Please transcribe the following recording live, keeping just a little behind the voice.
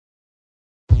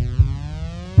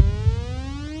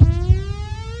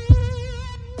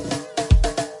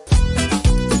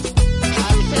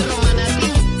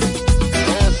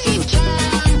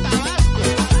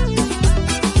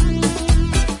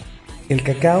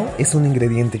cacao es un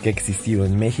ingrediente que ha existido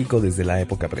en México desde la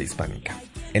época prehispánica.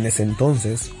 En ese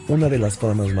entonces, una de las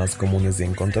formas más comunes de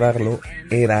encontrarlo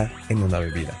era en una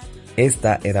bebida.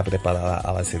 Esta era preparada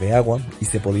a base de agua y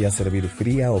se podía servir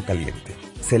fría o caliente.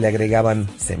 Se le agregaban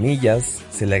semillas,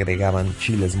 se le agregaban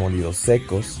chiles molidos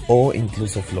secos o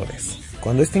incluso flores.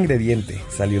 Cuando este ingrediente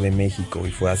salió de México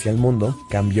y fue hacia el mundo,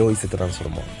 cambió y se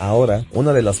transformó. Ahora,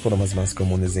 una de las formas más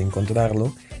comunes de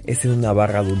encontrarlo es en una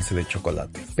barra dulce de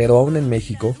chocolate. Pero aún en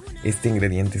México, este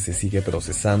ingrediente se sigue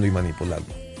procesando y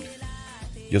manipulando.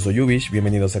 Yo soy Yubish,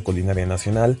 bienvenidos a Culinaria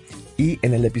Nacional, y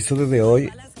en el episodio de hoy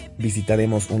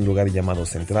visitaremos un lugar llamado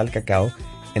Central Cacao,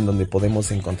 en donde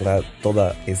podemos encontrar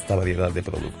toda esta variedad de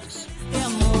productos.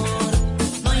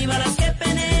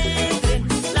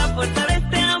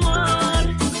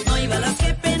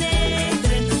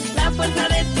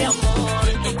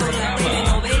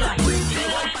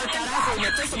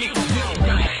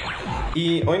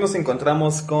 Y hoy nos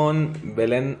encontramos con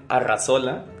Belén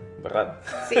Arrazola, ¿verdad?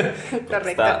 Sí,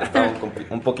 correcto. Está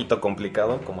un poquito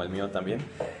complicado, como el mío también.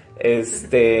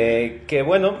 Que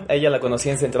bueno, ella la conocí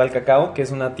en Central Cacao, que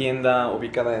es una tienda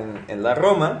ubicada en la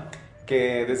Roma,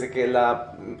 que desde que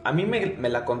a mí me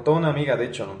la contó una amiga, de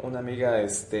hecho, una amiga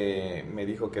me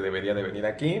dijo que debería de venir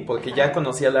aquí, porque ya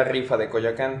conocía la rifa de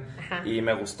Coyoacán. Ajá. Y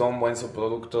me gustó un buen su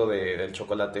producto del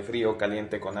chocolate frío,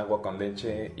 caliente, con agua, con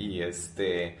leche,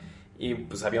 y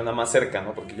pues había una más cerca,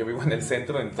 ¿no? Porque yo vivo en el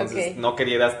centro, entonces no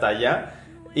quería ir hasta allá.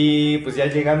 Y pues ya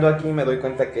llegando aquí me doy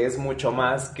cuenta que es mucho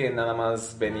más que nada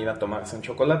más venir a tomarse un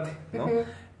chocolate, ¿no?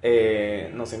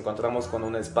 Uh-huh. Nos encontramos con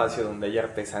un espacio donde hay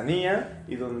artesanía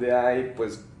y donde hay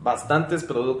pues bastantes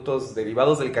productos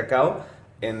derivados del cacao,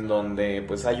 en donde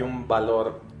pues hay un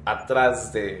valor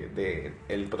atrás de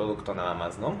el producto nada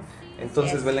más, ¿no?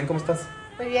 Entonces, yes. Belén, ¿cómo estás?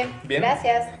 Muy bien, ¿bien?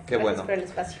 Gracias. Qué Gracias bueno. por el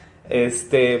espacio.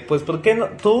 Pues ¿por qué no?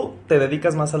 Tú te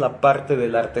dedicas más a la parte de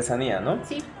la artesanía, ¿no?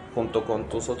 Sí. Junto con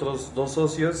tus otros dos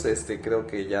socios, creo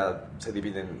que ya se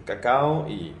dividen cacao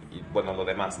y bueno, lo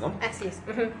demás, ¿no? Así es,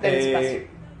 del espacio.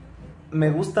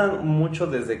 Me gustan mucho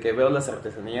desde que veo las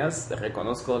artesanías,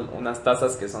 reconozco unas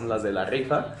tazas que son las de la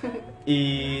rifa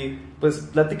y pues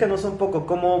platícanos un poco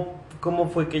cómo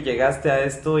fue que llegaste a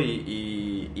esto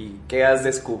y qué has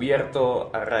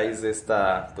descubierto a raíz de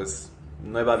esta pues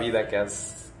nueva vida que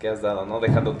has dado, ¿no?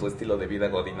 Dejando tu estilo de vida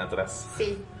godín atrás.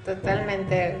 Sí,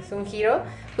 totalmente, es un giro.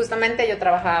 Justamente yo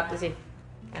trabajaba, pues sí,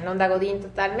 en onda godín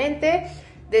totalmente.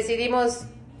 Decidimos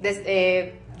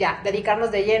dedicarnos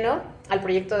de lleno al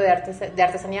proyecto de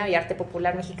artesanía y arte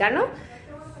popular mexicano,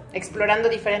 explorando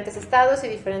diferentes estados y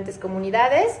diferentes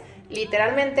comunidades,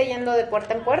 literalmente yendo de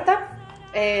puerta en puerta,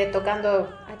 tocando,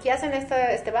 aquí hacen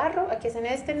este barro, aquí hacen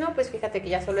no, pues fíjate que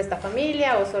ya solo esta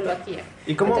familia o solo aquí.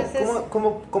 ¿Y cómo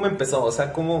empezó? O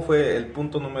sea, ¿cómo fue el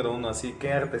punto número uno? Así,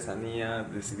 ¿qué artesanía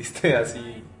decidiste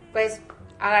así? Pues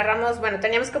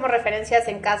teníamos como referencias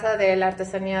en casa de la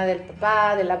artesanía del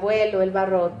papá, del abuelo, el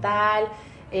barro tal,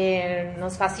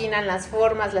 nos fascinan las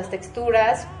formas, las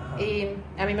texturas. Ajá. Y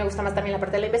a mí me gusta más también la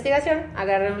parte de la investigación.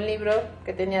 Agarré un libro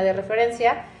que tenía de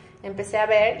referencia, empecé a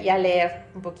ver y a leer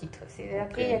un poquito, así de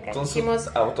aquí y acá. Entonces,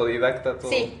 autodidacta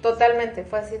todo. Sí, totalmente,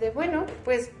 fue así de, bueno,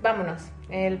 pues vámonos.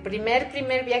 El primer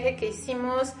viaje que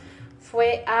hicimos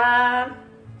fue a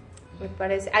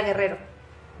Guerrero.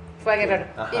 Fue a Guerrero.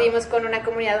 Ajá. Y vimos con una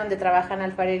comunidad donde trabajan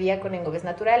alfarería con engobes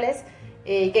naturales,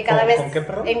 que cada vez... ¿Con qué,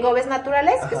 perdón? Engobes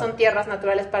naturales, Ajá. que son tierras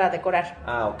naturales para decorar.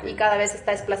 Ok. Y cada vez se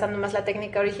está desplazando más la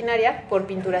técnica originaria por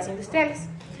pinturas industriales.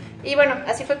 Y bueno,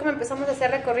 así fue como empezamos a hacer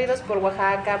recorridos por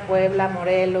Oaxaca, Puebla,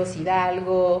 Morelos,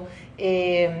 Hidalgo,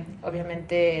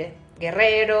 obviamente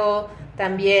Guerrero,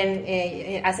 también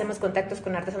hacemos contactos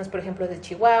con artesanos, por ejemplo, de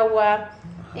Chihuahua.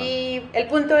 Ajá. Y el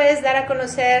punto es dar a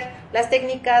conocer las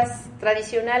técnicas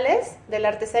tradicionales de la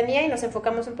artesanía y nos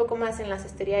enfocamos un poco más en la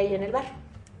cestería y en el bar.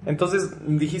 Entonces,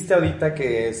 dijiste ahorita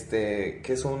que es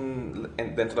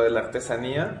dentro de la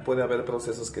artesanía puede haber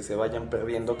procesos que se vayan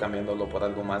perdiendo cambiándolo por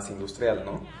algo más industrial,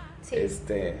 ¿no? Sí.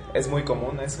 ¿Es muy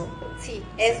común eso? Sí,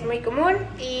 es muy común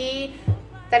y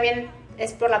también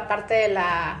es por la parte de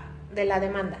la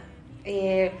demanda,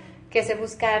 que se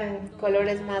buscan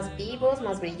colores más vivos,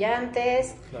 más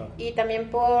brillantes. Claro. Y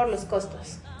también por los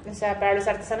costos. O sea, para los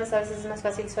artesanos a veces es más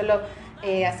fácil solo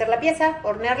hacer la pieza,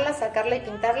 hornearla, sacarla y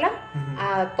pintarla, uh-huh,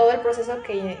 a todo el proceso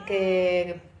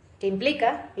que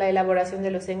implica la elaboración de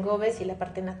los engobes y la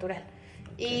parte natural.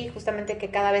 Okay. Y justamente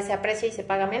que cada vez se aprecia y se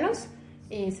paga menos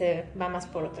y se va más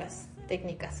por otras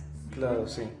técnicas. Claro,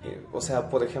 sí. O sea,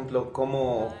 por ejemplo,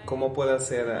 ¿cómo puede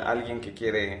hacer alguien que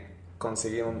quiere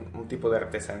conseguir un tipo de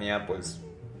artesanía, pues,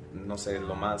 no sé,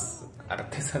 lo más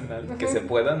artesanal, uh-huh, que se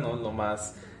pueda, ¿no? Lo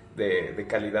más de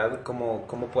calidad, ¿cómo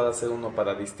puede hacer uno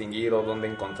para distinguir o dónde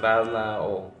encontrarla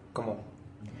o cómo?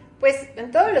 Pues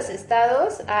en todos los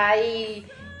estados hay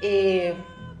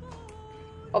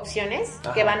opciones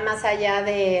que van más allá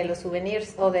de los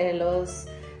souvenirs o de los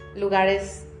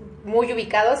lugares muy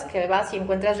ubicados que vas y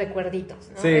encuentras recuerditos,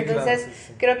 ¿no? Sí, entonces claro,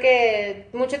 sí. creo que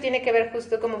mucho tiene que ver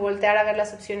justo como voltear a ver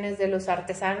las opciones de los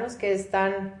artesanos que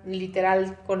están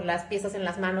literal con las piezas en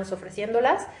las manos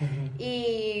ofreciéndolas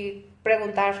y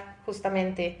preguntar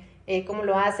justamente cómo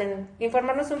lo hacen,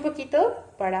 informarnos un poquito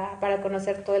para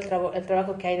conocer todo el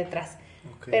trabajo que hay detrás.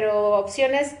 Okay. Pero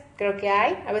opciones creo que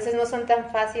hay, a veces no son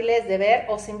tan fáciles de ver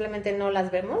o simplemente no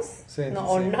las vemos,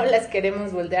 o no las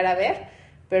queremos voltear a ver,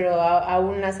 pero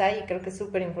aún las hay y creo que es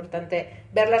súper importante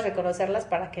verlas, reconocerlas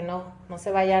para que no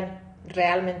se vayan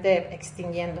realmente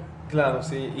extinguiendo. Claro,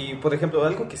 sí, y por ejemplo,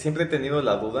 algo que siempre he tenido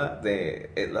la duda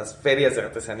de las ferias de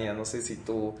artesanía, no sé si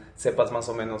tú sepas más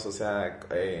o menos, o sea,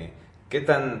 ¿qué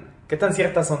tan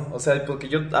ciertas son? O sea, porque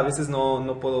yo a veces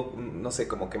no puedo, no sé,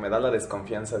 como que me da la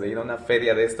desconfianza de ir a una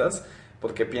feria de estas,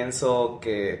 porque pienso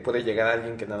que puede llegar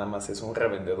alguien que nada más es un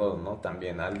revendedor, ¿no?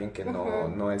 También alguien que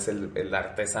no es el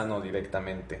artesano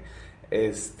directamente.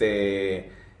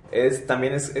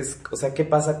 También o sea, ¿qué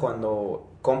pasa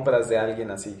cuando compras de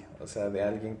alguien así? O sea, de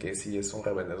alguien que sí es un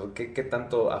revendedor. ¿Qué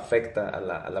tanto afecta a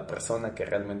la persona que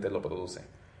realmente lo produce?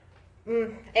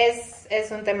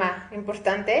 Es un tema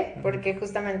importante porque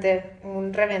justamente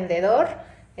un revendedor,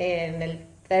 en el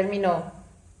término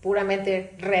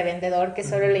puramente revendedor, que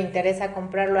solo le interesa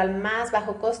comprarlo al más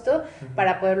bajo costo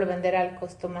para poderlo vender al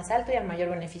costo más alto y al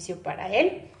mayor beneficio para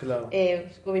él. Claro.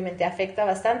 Obviamente afecta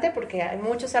bastante porque hay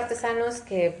muchos artesanos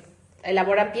que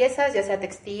elaboran piezas, ya sea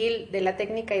textil, de la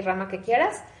técnica y rama que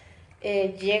quieras.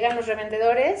 Llegan los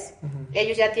revendedores,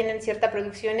 ellos ya tienen cierta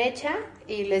producción hecha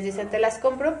y les dicen te las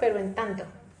compro pero en tanto,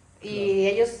 y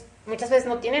ellos muchas veces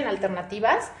no tienen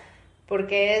alternativas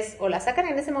porque es o la sacan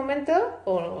en ese momento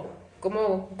o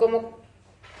cómo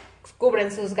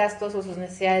cubren sus gastos o sus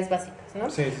necesidades básicas, ¿no?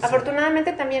 Sí.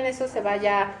 Afortunadamente también eso se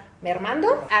vaya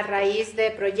mermando a raíz de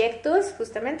proyectos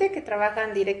justamente que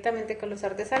trabajan directamente con los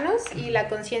artesanos y la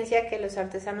conciencia que los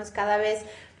artesanos cada vez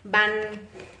van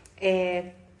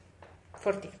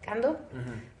fortificando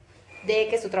de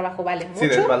que su trabajo vale mucho. Sí,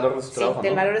 del valor de su trabajo. Sí,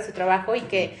 del valor de su trabajo y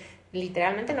que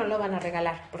literalmente no lo van a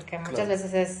regalar, porque muchas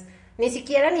veces ni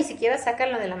siquiera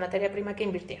sacan lo de la materia prima que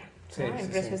invirtieron, ¿no? En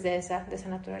precios de esa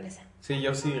naturaleza. Sí,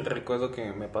 yo sí recuerdo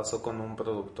que me pasó con un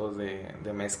productor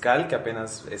de mezcal que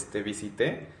apenas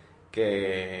visité,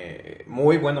 que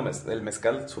muy bueno el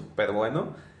mezcal, súper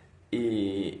bueno,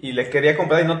 y le quería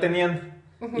comprar y no tenían,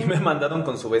 y me mandaron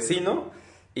con su vecino,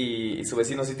 y su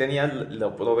vecino sí tenía,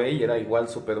 lo probé y era igual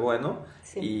súper bueno,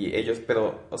 y ellos,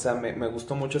 pero, o sea, me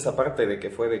gustó mucho esa parte de que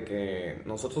fue de que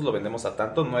nosotros lo vendemos a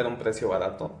tanto, no era un precio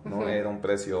barato, no era un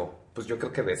precio, pues yo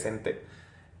creo que decente,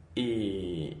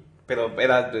 pero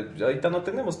ahorita no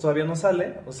tenemos, todavía no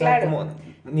sale, o sea, como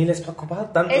ni les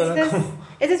preocupaba tanto.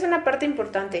 Esa es una parte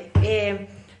importante.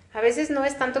 A veces no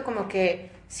es tanto como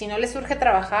que si no les surge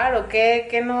trabajar o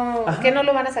que no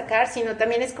lo van a sacar, sino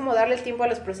también es como darle el tiempo a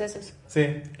los procesos.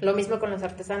 Sí. Lo mismo con los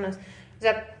artesanos. O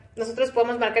sea, nosotros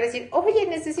podemos marcar y decir, oye,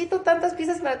 necesito tantas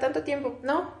piezas para tanto tiempo.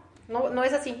 No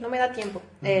es así, no me da tiempo.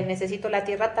 Necesito la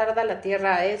tierra tarda, la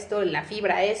tierra esto, la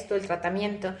fibra esto, el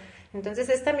tratamiento. Entonces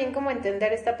es también como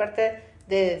entender esta parte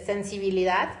de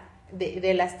sensibilidad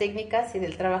de las técnicas y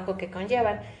del trabajo que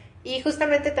conllevan. Y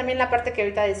justamente también la parte que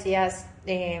ahorita decías,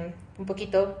 un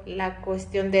poquito, la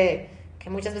cuestión de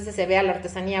que muchas veces se ve a la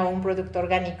artesanía o un producto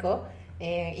orgánico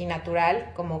y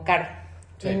natural como caro.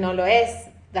 Sí. Y no lo es,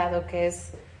 dado que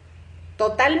es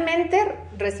totalmente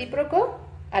recíproco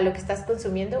a lo que estás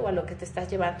consumiendo o a lo que te estás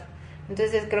llevando.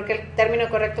 Entonces creo que el término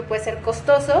correcto puede ser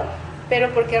costoso, pero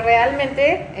porque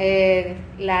realmente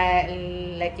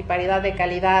la equiparidad de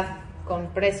calidad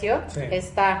con precio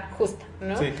está justa,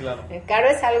 ¿no? Sí, claro. Caro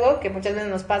es algo que muchas veces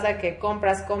nos pasa que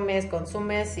compras, comes,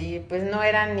 consumes y pues no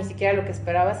era ni siquiera lo que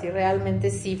esperabas y realmente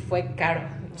sí fue caro.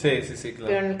 Sí, claro.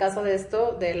 Pero en el caso de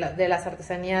esto, de las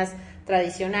artesanías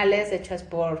tradicionales hechas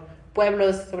por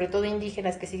pueblos, sobre todo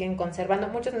indígenas, que siguen conservando,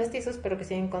 muchos mestizos, pero que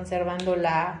siguen conservando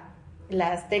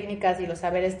las técnicas y los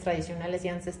saberes tradicionales y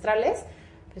ancestrales,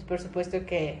 pues por supuesto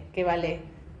que lo vale.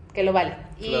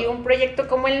 Claro. Y un proyecto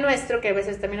como el nuestro, que a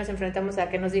veces también nos enfrentamos a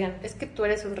que nos digan, es que tú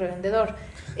eres un revendedor,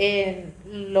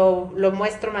 lo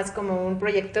muestro más como un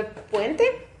proyecto puente,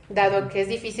 dado que es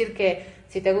difícil que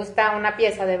si te gusta una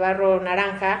pieza de barro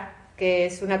naranja, que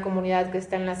es una comunidad que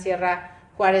está en la Sierra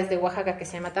Juárez de Oaxaca, que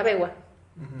se llama Tabegua,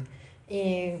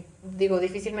 y digo,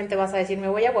 difícilmente vas a decir, me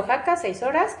voy a Oaxaca 6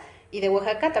 horas, y de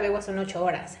Oaxaca a Tabegua son 8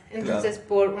 horas, entonces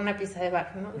por una pieza de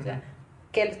barro, ¿no? O sea,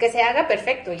 que se haga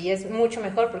perfecto, y es mucho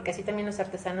mejor porque así también los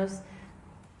artesanos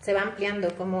se va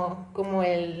ampliando como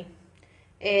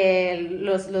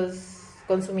los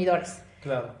consumidores.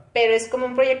 Claro. Pero es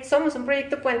como somos un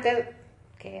proyecto puente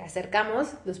que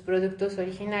acercamos los productos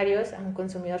originarios a un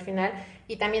consumidor final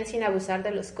y también sin abusar de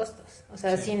los costos, o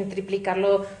sea, sin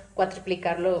triplicarlo,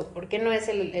 cuatriplicarlo, porque no es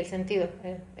el sentido.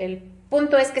 El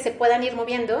punto es que se puedan ir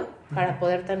moviendo para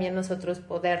poder también nosotros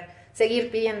poder seguir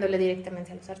pidiéndole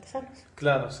directamente a los artesanos.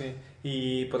 Claro, sí.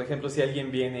 Y, por ejemplo, si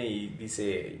alguien viene y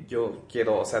dice, yo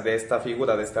quiero, o sea, de esta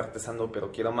figura, de este artesano,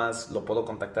 pero quiero más, ¿lo puedo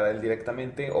contactar a él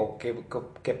directamente? ¿O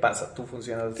qué pasa? ¿Tú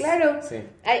funcionas? Claro. Sí.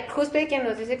 Justo hay quien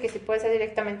nos dice que sí puede ser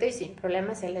directamente y sin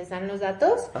problema se les dan los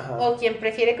datos. Ajá. O quien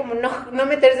prefiere como no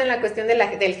meterse en la cuestión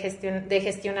de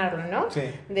gestionarlo, ¿no? Sí.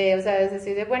 O sea, es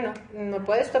decir, bueno, ¿me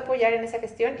puedes tú apoyar en esa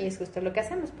gestión? Y es justo lo que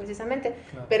hacemos, precisamente.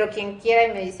 Claro. Pero quien quiera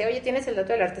y me dice, oye, ¿tienes el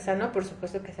dato del artesano? Por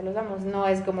supuesto que se los damos. No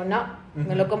es como, no,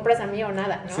 me lo compras a mí o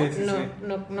nada, ¿no? Sí, sí, no,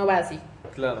 sí. no va así.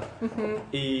 Claro.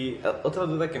 Y otra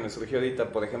duda que me surgió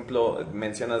ahorita, por ejemplo,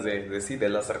 mencionas de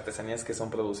las artesanías que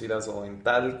son producidas o en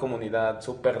tal comunidad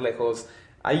súper lejos.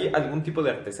 ¿Hay algún tipo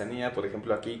de artesanía, por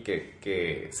ejemplo, aquí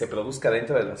que se produzca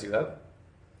dentro de la ciudad?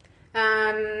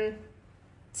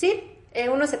 Sí,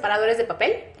 unos separadores de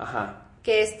papel. Ajá.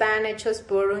 Que están hechos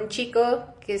por un chico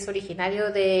que es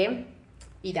originario de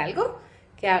Hidalgo,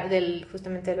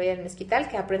 justamente del Valle del Mezquital,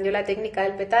 que aprendió la técnica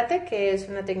del petate, que es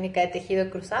una técnica de tejido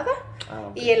cruzada,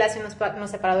 Okay. y él hace unos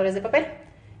separadores de papel.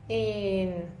 Y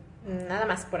nada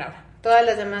más por ahora. Todas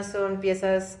las demás son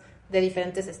piezas de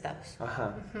diferentes estados.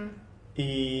 Ajá.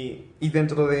 Y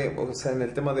dentro o sea, en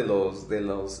el tema de los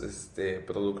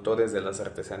productores de las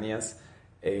artesanías,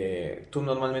 tú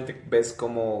normalmente ves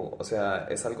como, o sea,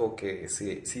 es algo que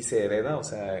sí se hereda, o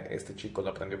sea, este chico lo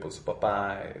aprendió por su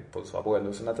papá, por su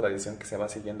abuelo, es una tradición que se va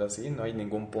siguiendo así, no hay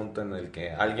ningún punto en el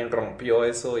que alguien rompió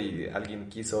eso y alguien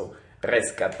quiso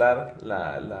rescatar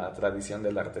la tradición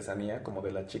de la artesanía, como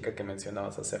de la chica que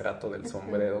mencionabas hace rato del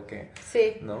sombrero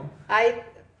Sí, ¿no?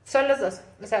 Son los dos.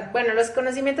 O sea, bueno, los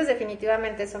conocimientos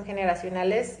definitivamente son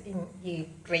generacionales y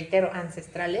reitero,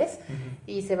 ancestrales,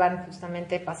 y se van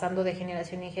justamente pasando de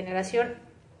generación en generación.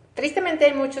 Tristemente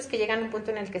hay muchos que llegan a un punto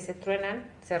en el que se truenan,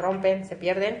 se rompen, se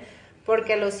pierden,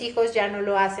 porque los hijos ya no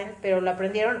lo hacen, pero lo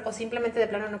aprendieron o simplemente de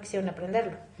plano no quisieron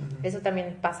aprenderlo. Eso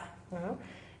también pasa, ¿no?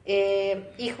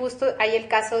 Y justo hay el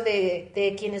caso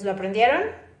de quienes lo aprendieron,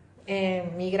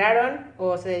 migraron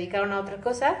o se dedicaron a otra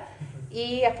cosa,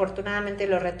 y afortunadamente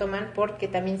lo retoman porque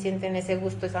también sienten ese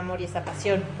gusto, ese amor y esa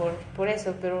pasión por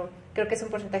eso, pero creo que es un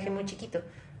porcentaje muy chiquito,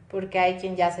 porque hay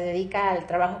quien ya se dedica al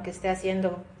trabajo que esté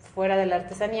haciendo fuera de la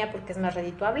artesanía porque es más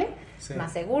redituable,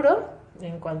 más seguro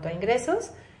en cuanto a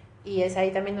ingresos, y es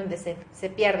ahí también donde se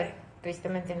pierde,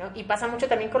 tristemente, ¿no? Y pasa mucho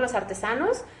también con los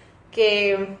artesanos,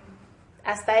 que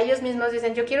hasta ellos mismos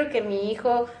dicen, yo quiero que mi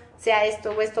hijo sea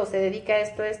esto o esto, o se dedique a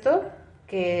esto,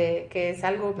 que es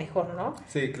algo mejor, ¿no?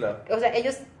 Sí, claro. O sea,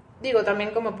 ellos, digo,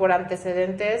 también como por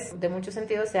antecedentes, de muchos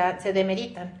sentidos, se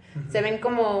demeritan. Se ven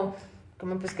como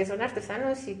pues que son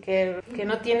artesanos y que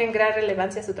no tienen gran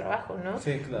relevancia a su trabajo, ¿no?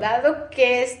 Sí, claro. Dado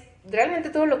que es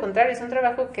realmente todo lo contrario, es un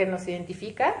trabajo que nos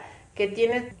identifica, que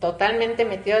tiene totalmente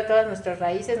metido todas nuestras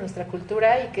raíces, nuestra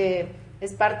cultura, y que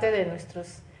es parte de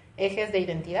nuestros ejes de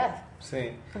identidad.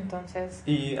 Sí. Entonces...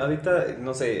 Y ahorita,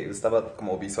 no sé, estaba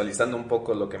como visualizando un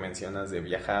poco lo que mencionas de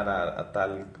viajar a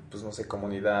tal, pues no sé,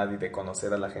 comunidad y de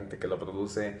conocer a la gente que lo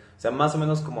produce. O sea, más o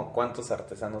menos como a cuántos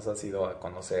artesanos has ido a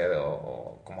conocer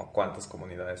o como a cuántas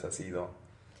comunidades has ido.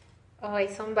 Ay,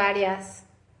 son varias.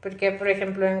 Porque, por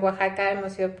ejemplo, en Oaxaca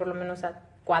hemos ido por lo menos a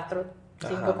 4,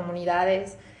 5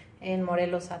 comunidades. En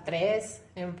Morelos a 3,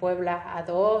 en Puebla a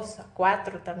 2, a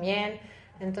 4 también.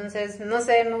 Entonces, no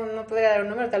sé, no podría dar un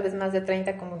número, tal vez más de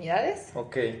 30 comunidades.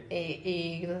 Ok.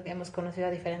 Y hemos conocido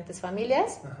a diferentes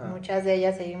familias. Muchas de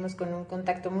ellas seguimos con un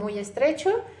contacto muy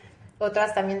estrecho.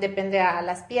 Otras también depende a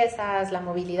las piezas, la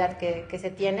movilidad que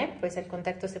se tiene, pues el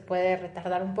contacto se puede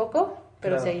retardar un poco,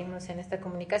 pero seguimos en esta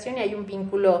comunicación y hay un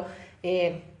vínculo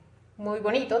muy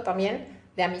bonito también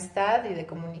de amistad y de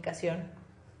comunicación.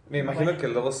 Me imagino que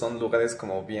luego son lugares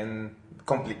como bien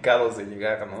complicados de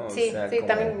llegar, ¿no? Sí, o sea, sí, como...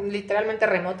 también literalmente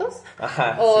remotos.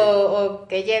 Ajá, o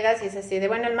que llegas y es así de,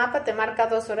 bueno, el mapa te marca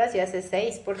 2 horas y hace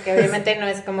 6, porque obviamente no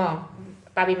es como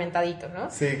pavimentadito,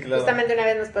 ¿no? Sí, claro. Justamente una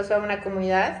vez nos pasó a una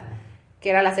comunidad que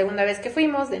era la segunda vez que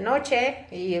fuimos de noche,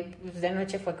 y pues, de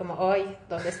noche fue como, hoy,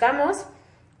 ¿dónde estamos?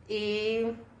 Y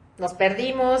nos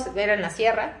perdimos, era en la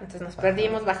sierra, entonces nos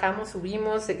perdimos, bajamos,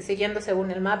 subimos, siguiendo según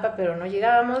el mapa, pero no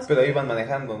llegábamos. Pero iban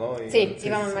manejando, ¿no? Sí,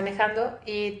 íbamos manejando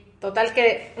y total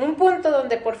que un punto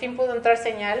donde por fin pudo entrar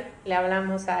señal, le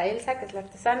hablamos a Elsa, que es la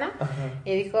artesana,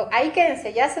 y dijo, ahí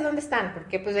quédense, ya sé dónde están,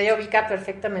 porque pues ella ubica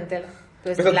perfectamente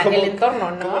pues el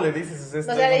entorno, ¿no? ¿Cómo le dices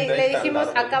eso? O sea, le dijimos,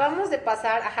 acabamos de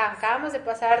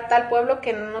pasar tal pueblo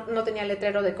que no tenía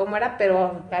letrero de cómo era,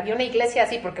 pero había una iglesia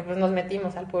así, porque pues nos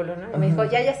metimos al pueblo, ¿no? Y me dijo,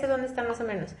 ya sé dónde están más o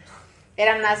menos.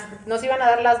 Nos iban a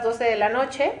dar las 12 de la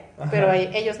noche, pero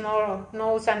ellos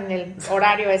no usan el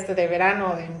horario de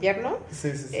verano o de invierno.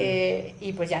 Sí.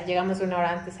 Y pues ya llegamos una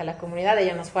hora antes a la comunidad,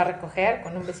 ella nos fue a recoger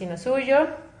con un vecino suyo,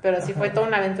 pero sí fue toda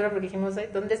una aventura porque dijimos,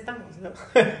 ¿dónde estamos? ¿No?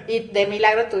 Y de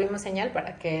milagro tuvimos señal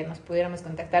para que nos pudiéramos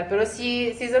contactar, pero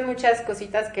sí son muchas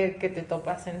cositas que te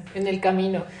topas en el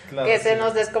camino. Claro, que se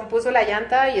nos descompuso la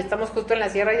llanta y estamos justo en la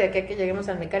sierra y de aquí a que lleguemos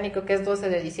al mecánico, que es 12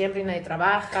 de diciembre y nadie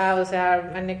trabaja, o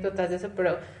sea, anécdotas de eso,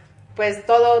 pero pues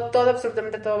todo,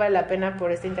 absolutamente todo vale la pena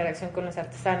por esta interacción con los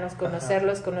artesanos,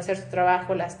 conocerlos, conocer su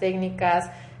trabajo, las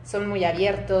técnicas. Son muy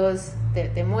abiertos,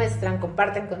 te muestran,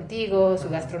 comparten contigo su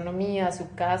gastronomía,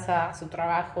 su casa, su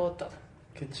trabajo, todo.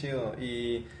 Qué chido.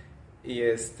 Y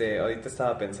ahorita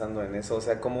estaba pensando en eso, o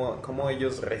sea, cómo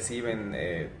ellos reciben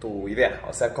tu idea,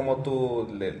 o sea, cómo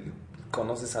tú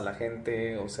conoces a la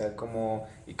gente, o sea, cómo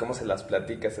se las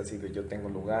platicas así de yo tengo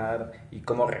lugar, y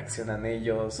cómo reaccionan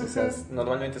ellos, o sea,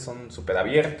 normalmente son súper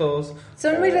abiertos.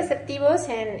 Son muy receptivos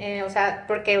o sea,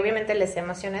 porque obviamente les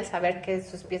emociona el saber que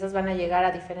sus piezas van a llegar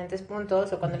a diferentes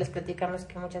puntos, o cuando les platicamos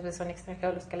que muchas veces son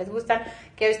extranjeros los que les gustan,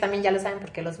 que ellos también ya lo saben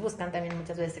porque los buscan también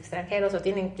muchas veces extranjeros, o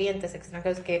tienen clientes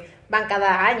extranjeros que van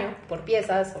cada año por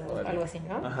piezas o algo así,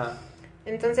 ¿no? Ajá.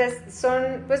 Entonces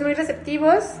son pues muy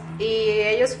receptivos y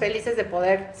ellos felices de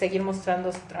poder seguir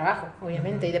mostrando su trabajo,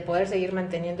 obviamente, y de poder seguir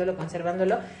manteniéndolo,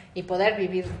 conservándolo y poder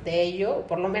vivir de ello, o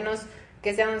por lo menos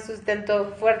que sea un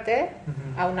sustento fuerte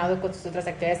aunado con sus otras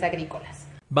actividades agrícolas.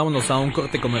 Vámonos a un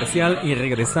corte comercial y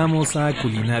regresamos a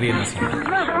Culinaria Nacional.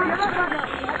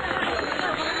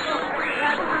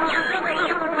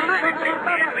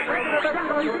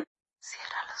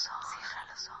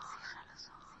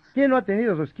 ¿Quién no ha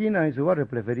tenido su esquina en su barrio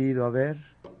preferido? A ver,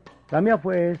 la mía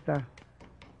fue esta.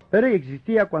 Pero ella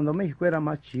existía cuando México era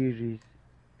más chirris,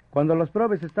 cuando los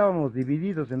probes estábamos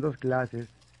divididos en dos clases,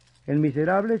 en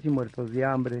miserables y muertos de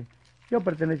hambre. Yo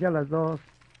pertenecía a las dos,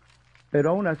 pero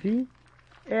aún así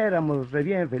éramos re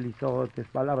bien felizotes,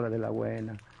 palabra de la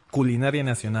buena. Culinaria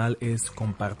Nacional es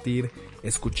compartir,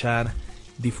 escuchar,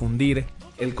 difundir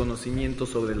el conocimiento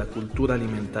sobre la cultura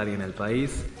alimentaria en el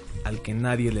país al que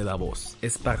nadie le da voz.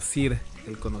 Esparcir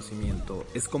el conocimiento,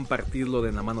 es compartirlo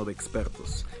de la mano de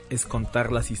expertos, es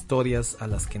contar las historias a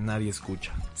las que nadie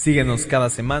escucha. Síguenos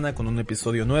cada semana con un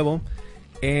episodio nuevo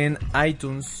en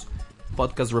iTunes,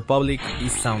 Podcast Republic y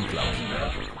SoundCloud.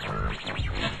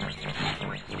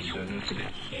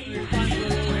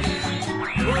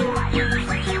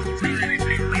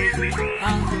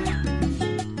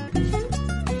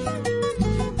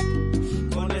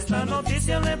 Con esta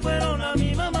noticia le fueron a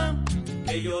mi mamá,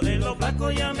 que yo de lo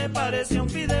flaco ya me parecía un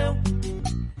fideo.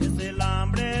 Es el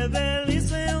hambre del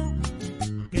liceo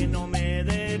que no me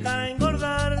deja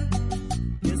engordar.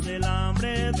 Es el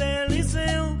hambre del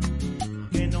liceo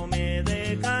que no me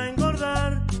deja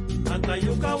engordar. Tanta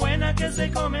yuca buena que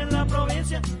se come en la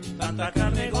provincia, tanta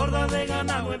carne gorda de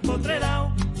ganado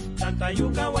empotrerado. Tanta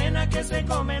yuca buena que se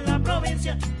come en la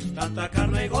provincia, tanta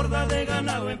carne gorda de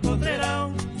ganado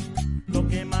empotrerado. Lo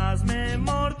que más me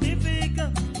mortifica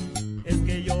es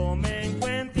que yo me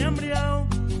encuentre hambriado.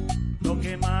 Lo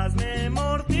que más me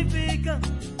mortifica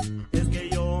es que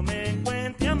yo me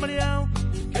encuentre hambriado.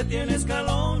 Que tiene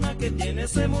escalona, que tiene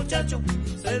ese muchacho,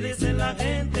 se dice la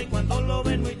gente cuando lo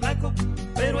ven muy flaco,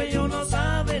 pero ellos no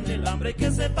saben el hambre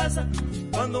que se pasa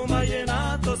cuando un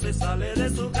vallenato se sale de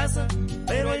su casa.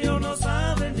 Pero ellos no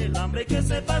saben el hambre que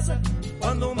se pasa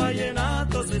cuando un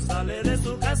vallenato se sale de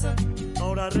su casa.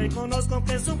 Ahora reconozco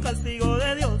que es un castigo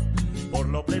de Dios por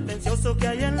lo pretencioso que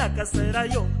hay en la casa era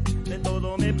yo. De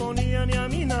todo me ponían y a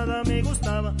mí nada me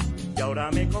gustaba, y ahora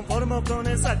me conformo con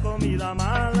esa comida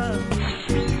mala.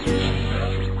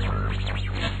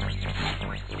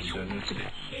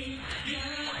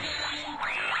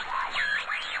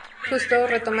 Justo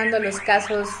retomando los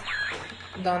casos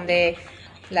donde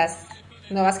las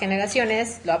nuevas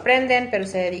generaciones lo aprenden pero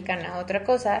se dedican a otra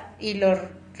cosa y lo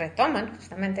retoman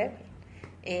justamente.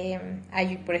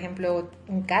 Hay, por ejemplo,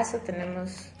 un caso,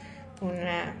 tenemos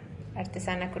una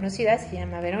artesana conocida, se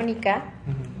llama Verónica,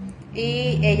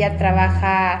 y ella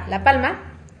trabaja la palma.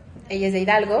 Ella es de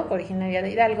Hidalgo, originaria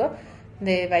de Hidalgo,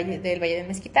 del Valle del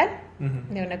Mezquital,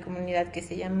 de una comunidad que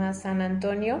se llama San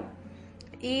Antonio,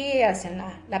 y hacen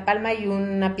la palma y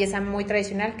una pieza muy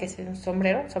tradicional que es un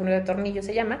sombrero de tornillo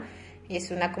se llama, y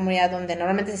es una comunidad donde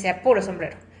normalmente se hacía puro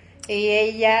sombrero. Y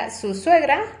ella, su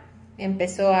suegra,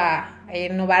 empezó a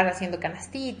innovar haciendo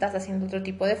canastitas, haciendo otro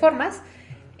tipo de formas,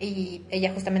 y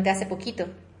ella justamente hace poquito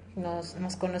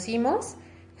nos conocimos,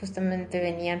 justamente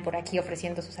venían por aquí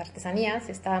ofreciendo sus artesanías,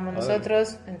 estábamos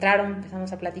nosotros, entraron,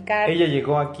 empezamos a platicar. ¿Ella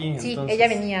llegó aquí? Sí, entonces. ella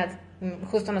venía,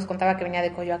 justo nos contaba que venía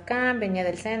de Coyoacán, venía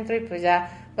del centro, y pues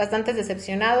ya bastantes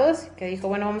decepcionados, que dijo,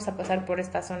 bueno, vamos a pasar por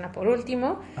esta zona por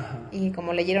último. Ajá. Y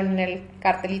como leyeron en el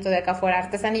cartelito de acá afuera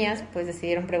artesanías, pues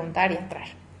decidieron preguntar y entrar.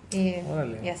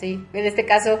 Y así, en este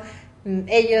caso,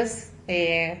 ellos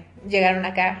llegaron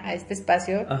acá a este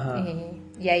espacio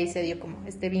y ahí se dio como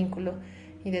este vínculo.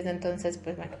 Y desde entonces,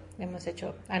 pues bueno,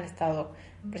 han estado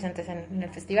presentes en el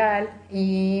festival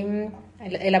y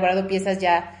elaborado piezas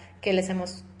ya que les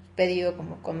hemos pedido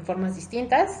como con formas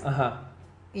distintas. Ajá.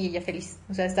 Y ella feliz,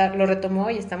 o sea, lo retomó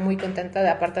y está muy contenta de,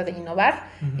 aparte de innovar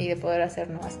y de poder hacer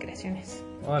nuevas creaciones.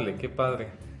 Vale, qué padre.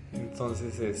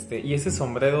 Entonces, ¿y ese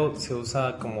sombrero se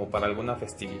usa como para alguna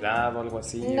festividad o algo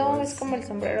así? No, es como el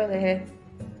sombrero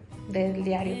del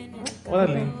diario, ¿no?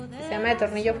 Órale. Se llama de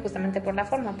tornillo justamente por la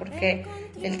forma, porque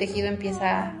el tejido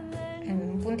empieza en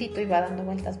un puntito y va dando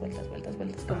vueltas,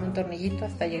 como un tornillito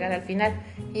hasta llegar al final.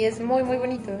 Y es muy, muy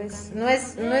bonito.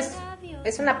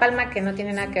 Es una palma que no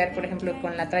tiene nada que ver, por ejemplo,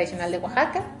 con la tradicional de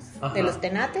Oaxaca, de los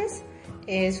tenates.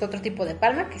 Es otro tipo de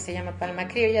palma que se llama palma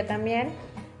criolla también.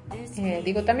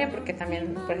 Digo también porque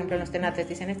también, por ejemplo, en los tenates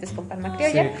dicen este es con palma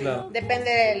criolla. Sí, claro. Depende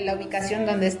de la ubicación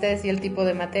donde estés y el tipo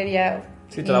de materia.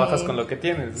 Sí, trabajas con lo que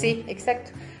tienes, ¿no? Sí,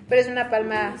 exacto. Pero es una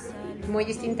palma muy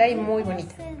distinta y muy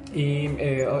bonita. Y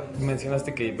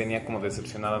mencionaste que venía como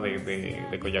decepcionada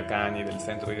de Coyoacán y del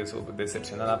centro y eso.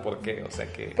 ¿Decepcionada por qué? O sea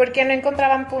que... Porque no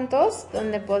encontraban puntos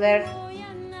donde poder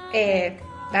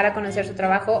dar a conocer su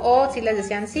trabajo, o si les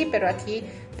decían sí, pero aquí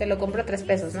te lo compro 3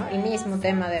 pesos, ¿no? El mismo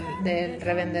tema del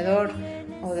revendedor,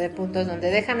 o de puntos donde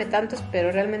déjame tantos,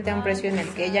 pero realmente a un precio en el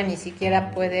que ella ni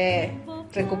siquiera puede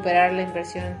recuperar la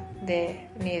inversión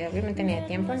obviamente ni de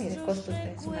tiempo ni de costos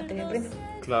de su materia prima.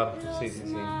 Claro, sí.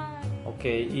 Ok,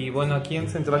 y bueno, aquí en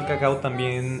Central Cacao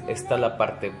también está la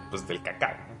parte pues del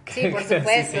cacao. Sí, por supuesto,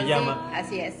 así se llama.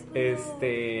 Así es.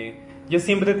 Yo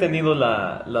siempre he tenido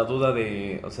la duda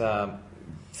de, o sea,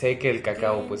 sé que el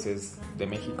cacao pues es de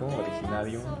México,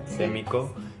 originario,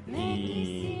 endémico,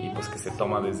 y pues que se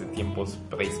toma desde tiempos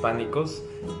prehispánicos,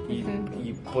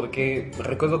 y porque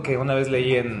recuerdo que una vez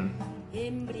leí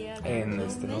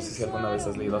no sé si alguna vez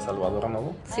has leído a Salvador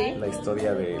Novo, ¿sí? La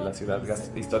historia de la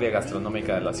historia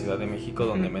gastronómica de la Ciudad de México,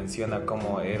 donde menciona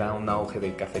cómo era un auge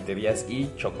de cafeterías y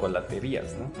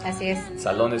chocolaterías, ¿no? Así es.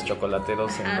 Salones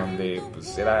chocolateros en donde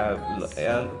pues era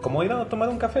como ir a tomar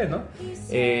un café, ¿no?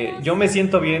 Yo me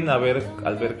siento bien al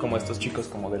ver como estos chicos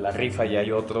como de La Rifa, y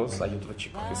hay otro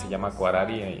chico que se llama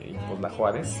Cuarari y Posla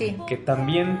Juárez, sí, que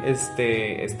también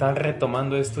están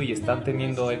retomando esto y están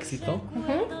teniendo éxito.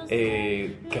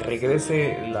 Que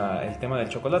regrese el tema del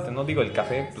chocolate, no digo el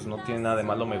café, pues no tiene nada de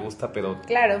malo, me gusta, pero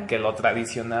claro, que lo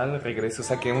tradicional regrese, o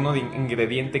sea, que uno de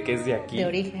ingrediente que es de aquí, de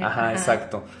origen, ajá,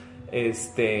 exacto.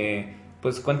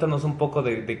 Pues cuéntanos un poco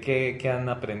de qué han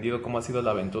aprendido, cómo ha sido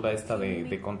la aventura esta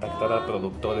de contactar a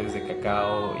productores de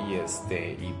cacao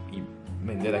y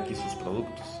vender aquí sus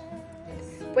productos.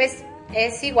 Pues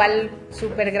es igual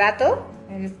súper grato,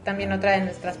 es también otra de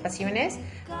nuestras pasiones,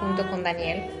 junto con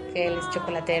Daniel, que él es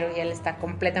chocolatero y él está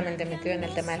completamente metido en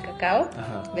el tema del cacao,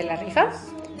 ajá, de La Rifa.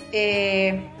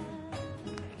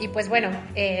 Y pues bueno,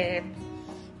 es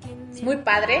muy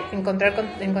padre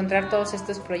encontrar todos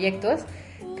estos proyectos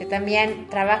que también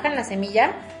trabajan la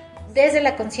semilla desde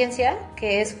la conciencia,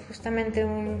 que es justamente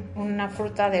una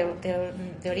fruta de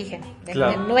origen,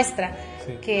 claro, de nuestra,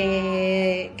 sí,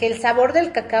 que el sabor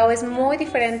del cacao es muy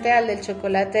diferente al del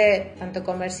chocolate, tanto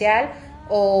comercial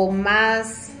o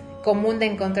más común de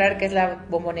encontrar, que es la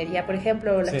bombonería, por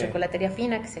ejemplo, o la, sí, chocolatería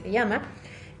fina, que se le llama,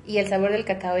 y el sabor del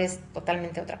cacao es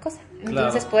totalmente otra cosa.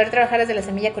 Entonces, claro, poder trabajar desde la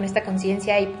semilla con esta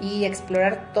conciencia y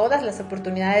explorar todas las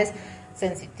oportunidades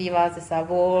sensitivas de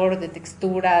sabor, de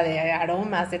textura, de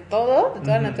aromas, de todo, de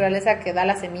toda la naturaleza que da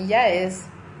la semilla, es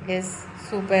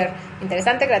súper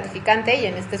interesante, gratificante, y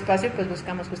en este espacio pues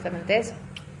buscamos justamente eso.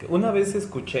 Una vez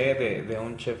escuché de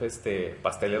un chef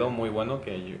pastelero muy bueno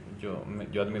que yo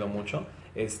admiro mucho,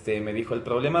 me dijo, el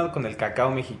problema con el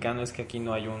cacao mexicano es que aquí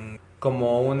no hay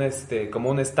como un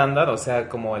estándar, o sea,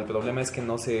 como el problema es que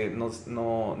no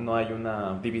hay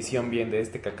una división bien de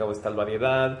este cacao es tal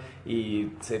variedad y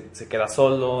se queda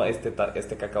solo, este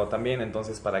cacao también,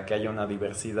 entonces para que haya una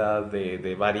diversidad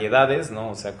de variedades,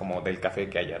 ¿no? O sea, como del café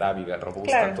que hay arábiga,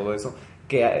 robusta, claro, todo eso,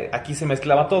 que aquí se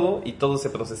mezclaba todo y todo se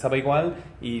procesaba igual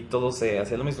y todo se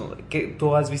hacía lo mismo.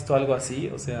 ¿Tú has visto algo así?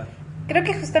 O sea... Creo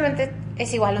que justamente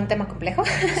es igual un tema complejo,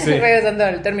 sí. Regresando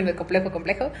al término de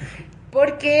complejo,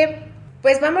 porque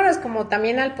pues vámonos como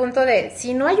también al punto de,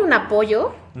 si no hay un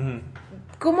apoyo,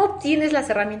 ¿cómo obtienes las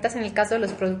herramientas en el caso de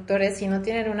los productores si no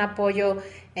tienen un apoyo,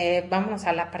 vámonos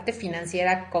a la parte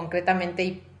financiera concretamente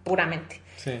y puramente?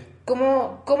 Sí.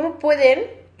 ¿Cómo pueden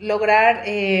lograr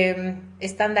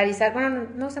estandarizar, bueno,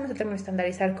 no usamos el término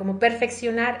estandarizar, como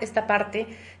perfeccionar esta parte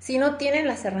si no tienen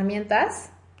las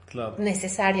herramientas claro,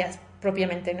 necesarias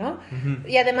propiamente, ¿no?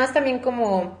 Y además también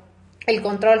como el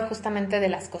control justamente de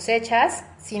las cosechas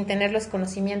sin tener los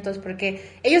conocimientos, porque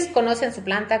ellos conocen su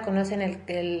planta, conocen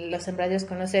los sembradíos,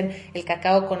 conocen el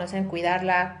cacao, conocen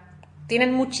cuidarla,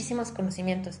 tienen muchísimos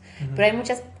conocimientos, pero hay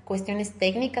muchas cuestiones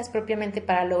técnicas propiamente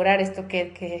para lograr esto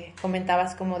que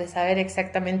comentabas, como de saber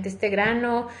exactamente este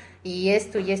grano y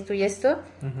esto,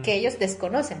 que ellos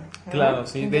desconocen, ¿no? Claro,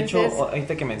 sí. Entonces, de hecho,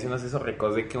 ahorita que mencionas eso,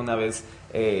 recordé que una vez,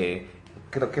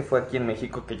 creo que fue aquí en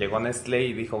México que llegó Nestlé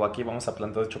y dijo, aquí vamos a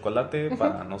plantar chocolate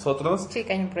para nosotros. Sí,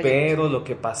 que hay un proyecto. Pero lo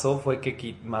que pasó fue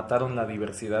que mataron la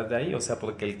diversidad de ahí, o sea,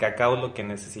 porque el cacao lo que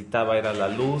necesitaba era la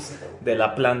luz de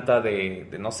la planta de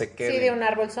no sé qué. Sí, de un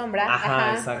árbol sombra.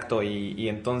 Ajá, exacto, y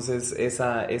entonces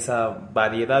esa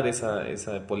variedad,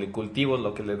 ese policultivo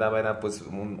lo que le daba era pues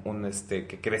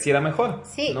que creciera mejor.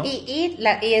 Sí, ¿no? y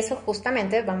eso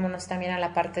justamente, vámonos también a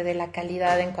la parte de la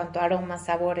calidad en cuanto a aromas,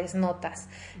 sabores, notas.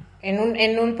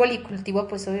 En un policultivo,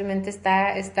 pues obviamente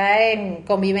está en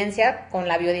convivencia con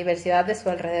la biodiversidad de su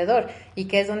alrededor y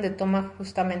que es donde toma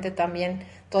justamente también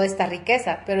toda esta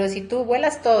riqueza. Pero si tú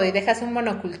vuelas todo y dejas un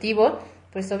monocultivo,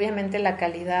 pues obviamente la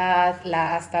calidad,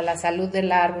 hasta la salud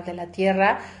del árbol, de la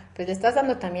tierra, pues le estás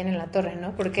dando también en la torre,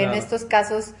 ¿no? Porque claro, en estos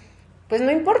casos, pues no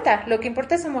importa, lo que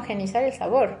importa es homogeneizar el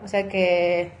sabor, o sea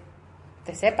que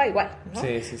te sepa igual, ¿no? Sí.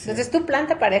 Entonces tú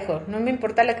planta parejo, no me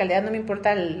importa la calidad, no me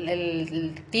importa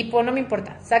el tipo, no me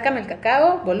importa. Sácame el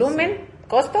cacao, volumen,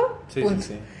 costo, punto.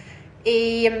 Sí.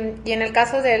 Y en el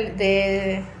caso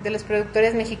de los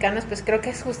productores mexicanos, pues creo que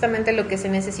es justamente lo que se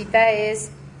necesita es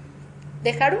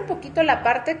dejar un poquito la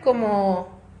parte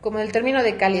como el término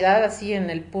de calidad así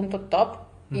en el punto top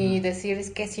y decir,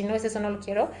 es que si no es eso no lo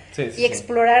quiero. Y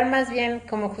explorar más bien,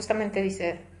 como justamente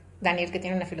dice Daniel, que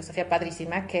tiene una filosofía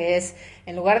padrísima, que es,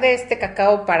 en lugar de este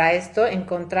cacao para esto,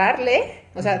 encontrarle,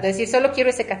 o sea, decir solo quiero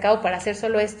ese cacao para hacer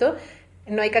solo esto,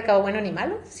 no hay cacao bueno ni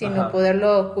malo, sino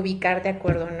poderlo ubicar de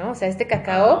acuerdo, ¿no? O sea, este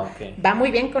cacao va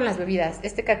muy bien con las bebidas,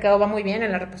 este cacao va muy bien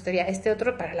en la repostería, este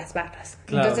otro para las barras.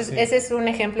 Claro, entonces, ese es un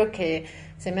ejemplo que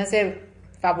se me hace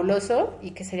fabuloso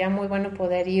y que sería muy bueno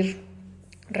poder ir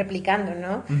replicando,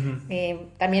 ¿no?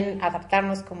 También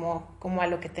adaptarnos como a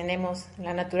lo que tenemos en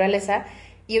la naturaleza.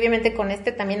 Y obviamente con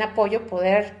también apoyo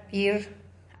poder ir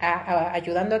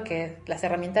ayudando a que las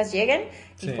herramientas lleguen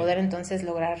y poder entonces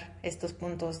lograr estos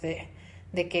puntos de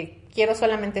que quiero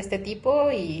solamente este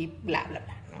tipo y bla, bla,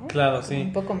 bla, ¿no? Claro, sí.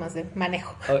 Un poco más de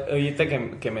manejo. Ahorita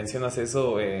que mencionas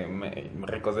eso, me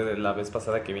recordé de la vez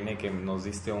pasada que vine que nos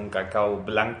diste un cacao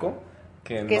blanco.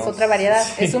 Que es otra variedad,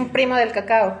 es un primo del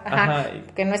cacao,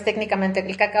 que no es técnicamente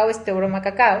el cacao, es Teobroma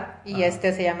cacao, y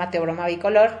este se llama Teobroma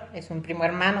bicolor, es un primo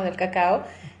hermano del cacao,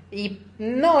 y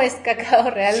no es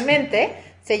cacao realmente,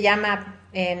 se llama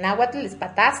en náhuatl es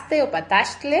pataste o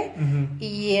pataxtle,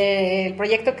 y el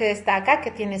proyecto que está acá, que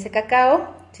tiene ese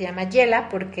cacao, se llama Yela,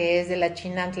 porque es de la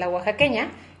Chinantla oaxaqueña,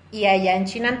 y allá en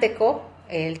chinanteco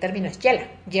el término es Yela.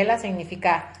 Yela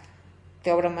significa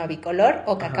Teobroma bicolor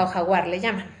o cacao jaguar le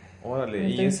llaman. Órale,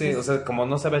 entonces, y ese, o sea, como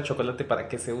no sabe a chocolate, ¿para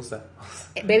qué se usa?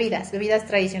 Bebidas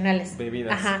tradicionales.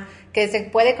 Bebidas. Ajá, que se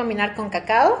puede combinar con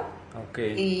cacao.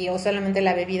 O solamente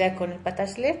la bebida con el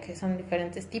pataxtle, que son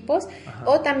diferentes tipos.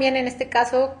 O también en este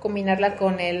caso combinarla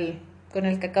con el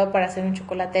cacao para hacer un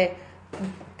chocolate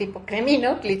tipo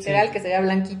cremino, literal, que se vea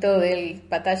blanquito del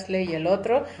pataxtle y el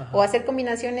otro. O hacer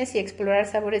combinaciones y explorar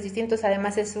sabores distintos.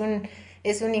 Además es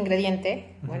un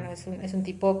ingrediente, bueno, es un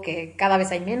tipo que cada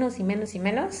vez hay menos y menos y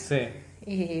menos. Sí.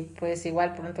 Y pues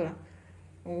igual pronto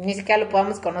ni siquiera lo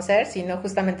podamos conocer, sino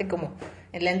justamente como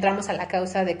le entramos a la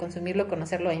causa de consumirlo,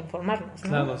 conocerlo e informarnos, ¿no?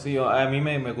 Claro, sí, a mí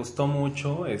me gustó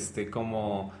mucho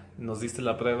como nos diste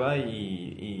la prueba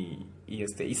y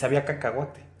sabía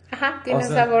cacahuate. Ajá, tiene un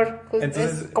sabor,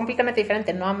 entonces, es completamente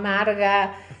diferente, no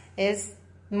amarga, es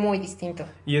muy distinto.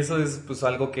 Y eso es pues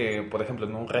algo que, por ejemplo,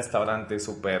 en un restaurante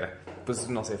súper pues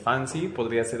no sé, fancy,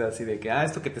 podría ser así de que,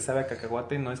 esto que te sabe a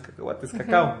cacahuate no es cacahuate, es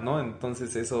cacao, ¿no?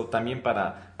 Entonces eso también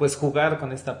para, pues jugar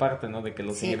con esta parte, ¿no? De que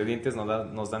los ingredientes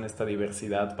nos dan esta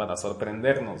diversidad para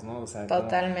sorprendernos, ¿no? O sea,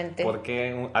 totalmente. ¿por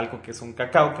qué algo que es un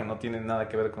cacao, que no tiene nada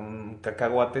que ver con un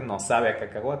cacahuate, no sabe a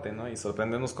cacahuate, ¿no? Y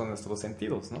sorprendernos con nuestros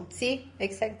sentidos, ¿no? Sí,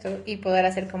 exacto. Y poder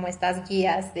hacer como estas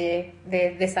guías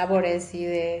de sabores y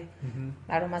de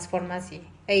aromas, formas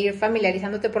e ir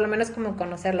familiarizándote, por lo menos como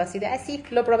conocerlo, así de, sí,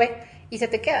 lo probé, y se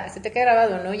te queda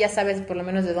grabado, ¿no? Ya sabes por lo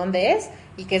menos de dónde es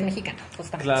y que es mexicano,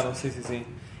 justamente. Claro, sí.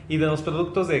 Y de los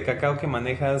productos de cacao que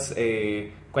manejas,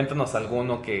 cuéntanos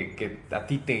alguno que a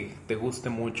ti te guste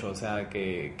mucho, o sea,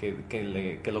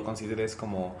 que lo consideres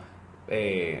como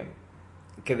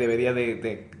que debería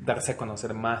de darse a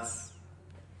conocer más.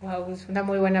 Wow, es una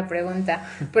muy buena pregunta,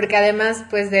 porque además,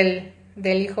 pues,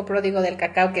 del hijo pródigo del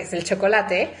cacao, que es el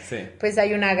chocolate, pues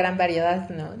hay una gran variedad,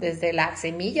 ¿no? Desde la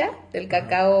semilla del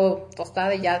cacao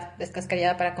tostada y ya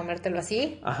descascarillada para comértelo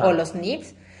así, o los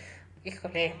nibs,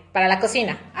 híjole, para la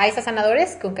cocina, hay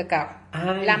sazonadores con cacao.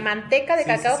 La manteca de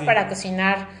cacao para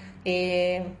cocinar,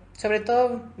 sobre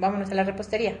todo, vámonos a la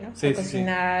repostería, ¿no? Para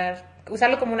cocinar,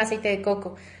 usarlo como un aceite de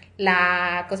coco.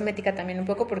 La cosmética también un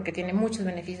poco, porque tiene muchos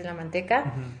beneficios la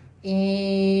manteca.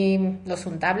 Y los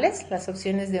untables, las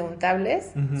opciones de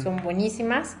untables son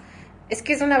buenísimas. Es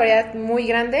que es una variedad muy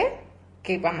grande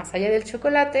que va más allá del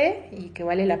chocolate y que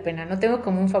vale la pena. No tengo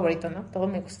como un favorito, ¿no? Todo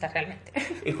me gusta realmente.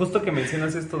 Y justo que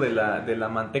mencionas esto de la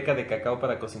manteca de cacao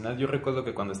para cocinar, yo recuerdo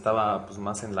que cuando estaba pues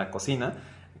más en la cocina,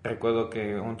 recuerdo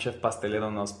que un chef pastelero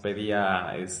nos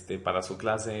pedía para su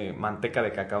clase manteca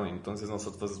de cacao, y entonces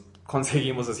nosotros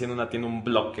conseguimos haciendo una tienda un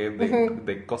bloque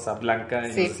de cosa blanca, y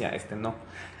nos decía, no.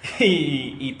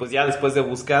 Y pues ya después de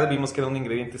buscar vimos que era un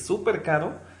ingrediente súper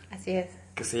caro. Así es.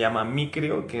 Que se llama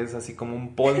micrio, que es así como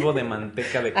un polvo de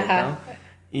manteca de cacao.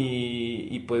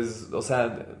 Y pues, o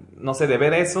sea, no sé, de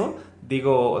ver eso,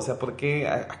 digo, o sea, ¿por qué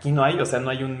aquí no hay? O sea, no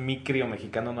hay un micrio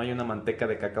mexicano, no hay una manteca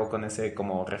de cacao con ese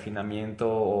como refinamiento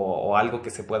o algo que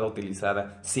se pueda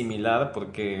utilizar similar,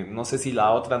 porque no sé si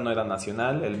la otra no era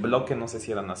nacional, el bloque no sé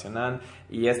si era nacional,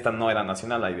 y esta no era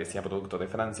nacional, ahí decía producto de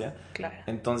Francia. Claro.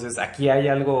 Entonces, aquí hay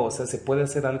algo, o sea, ¿se puede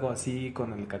hacer algo así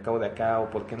con el cacao de acá? ¿O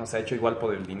por qué no se ha hecho igual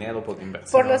por el dinero, por la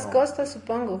inversión? Por los costos,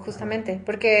 supongo, justamente,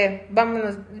 porque,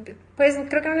 vámonos, pues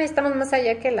creo que no necesitamos más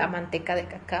allá que la manteca de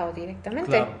cacao directamente,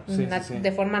 claro,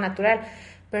 de forma natural,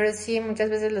 pero sí,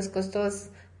 muchas veces los costos,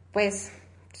 pues,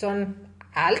 son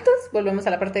altos, volvemos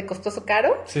a la parte de costoso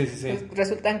caro, pues,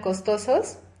 resultan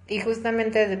costosos, y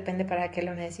justamente depende para qué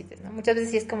lo necesites, ¿no? Muchas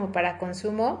veces sí es como para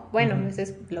consumo, bueno,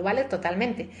 lo vale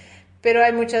totalmente, pero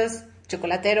hay muchos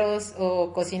chocolateros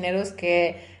o cocineros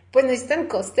que, pues, necesitan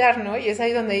costear, ¿no? Y es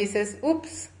ahí donde dices,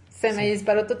 ups, se me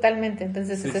disparó totalmente,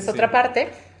 entonces esa es otra parte.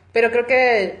 Pero creo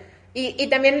que... Y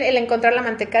también el encontrar la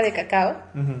manteca de cacao,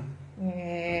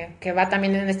 que va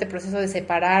también en este proceso de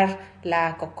separar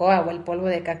la cocoa o el polvo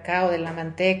de cacao de la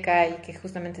manteca, y que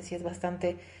justamente sí es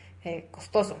bastante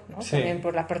costoso, ¿no? También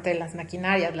por la parte de las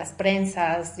maquinarias, las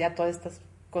prensas, ya todas estas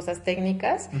cosas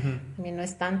técnicas, también no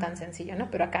es tan sencillo,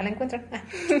 ¿no? Pero acá la encuentran.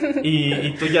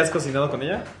 ¿Y tú ya has cocinado con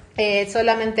ella?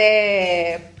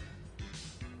 Solamente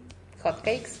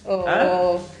hotcakes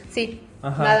sí,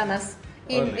 nada más.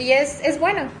 Y es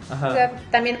bueno. O sea,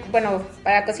 también, bueno,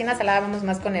 para cocina salada vamos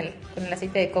más con el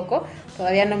aceite de coco.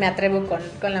 Todavía no me atrevo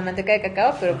con la manteca de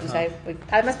cacao, pero pues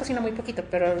además cocino muy poquito,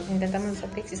 pero intentamos los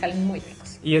hotcakes y salen muy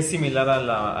ricos. ¿Y es similar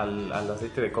al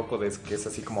aceite de coco, que es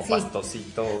así como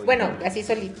pastosito? Bueno, así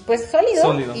sólido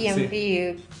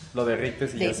y lo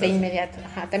derrites y de inmediato.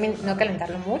 También no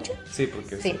calentarlo mucho. Sí,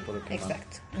 porque se puede quemar.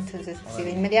 Exacto. Entonces, de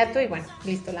inmediato y bueno,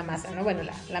 listo la masa, ¿no? Bueno,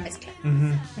 la mezcla.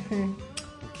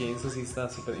 Ok, eso sí está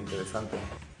súper interesante.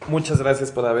 Muchas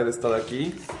gracias por haber estado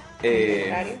aquí,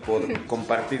 por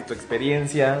compartir tu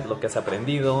experiencia, lo que has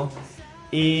aprendido.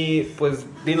 Y pues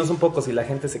dinos un poco si la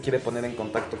gente se quiere poner en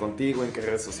contacto contigo, en qué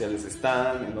redes sociales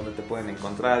están, en dónde te pueden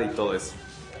encontrar y todo eso.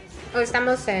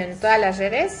 Estamos en todas las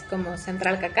redes como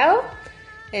Central Cacao.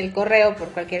 El correo por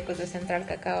cualquier cosa es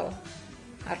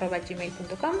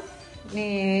centralcacao@gmail.com.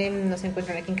 Nos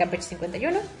encuentran aquí en Campeche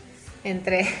 51,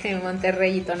 entre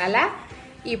Monterrey y Tonalá.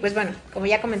 Y pues bueno, como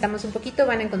ya comentamos un poquito,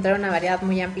 van a encontrar una variedad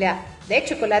muy amplia de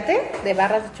chocolate, de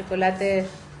barras de chocolate.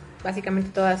 Básicamente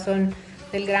todas son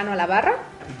del grano a la barra.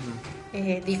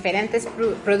 Diferentes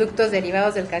productos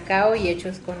derivados del cacao y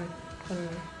hechos con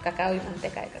cacao y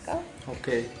manteca de cacao.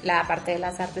 La parte de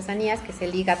las artesanías que se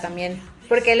liga también,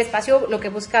 porque el espacio lo que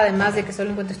busca, además de que solo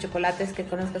encuentres chocolate, es que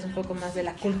conozcas un poco más de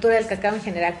la cultura del cacao en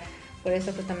general, Por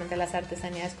eso justamente las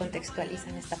artesanías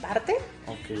contextualizan esta parte.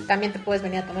 Ok. También te puedes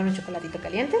venir a tomar un chocolatito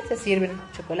caliente, se sirven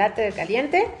chocolate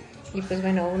caliente y pues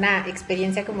bueno, una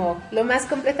experiencia como lo más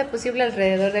completa posible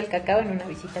alrededor del cacao en una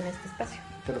visita en este espacio.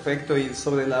 Perfecto, y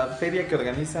sobre la feria que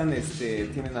organizan,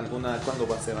 ¿tienen alguna, cuándo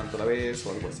va a ser otra vez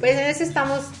o algo así? Pues en eso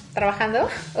estamos trabajando,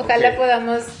 ojalá Ok.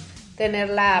 podamos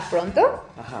tenerla pronto.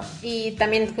 Ajá. Y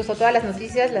también justo todas las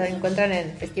noticias las encuentran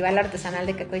en Festival Artesanal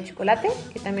de Cacao y Chocolate,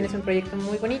 que también es un proyecto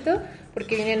muy bonito,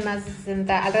 porque vienen más de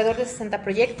 60, alrededor de 60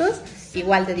 proyectos,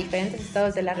 igual de diferentes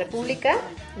estados de la República,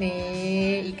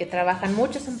 y que trabajan,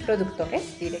 muchos son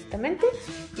productores directamente,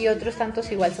 y otros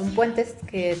tantos igual son puentes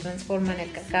que transforman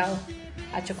el cacao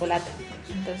a chocolate.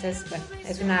 Entonces, bueno,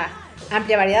 es una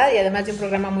amplia variedad y además de un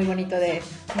programa muy bonito de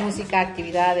música,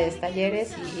 actividades,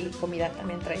 talleres y comida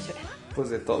también tradicional. Pues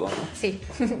de todo, ¿no? Sí.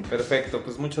 Perfecto,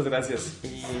 pues muchas gracias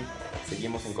y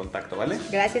seguimos en contacto, ¿vale?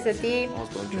 Gracias a ti. Vamos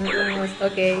por un Nos chocolate. vemos.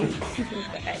 Ok.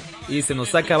 Bye. Y se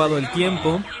nos ha acabado el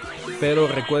tiempo, pero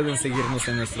recuerden seguirnos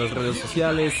en nuestras redes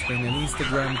sociales, en el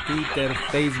Instagram, Twitter,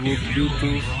 Facebook,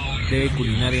 YouTube de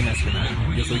Culinaria Nacional.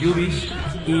 Yo soy Yubish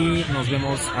y nos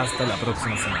vemos hasta la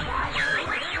próxima semana.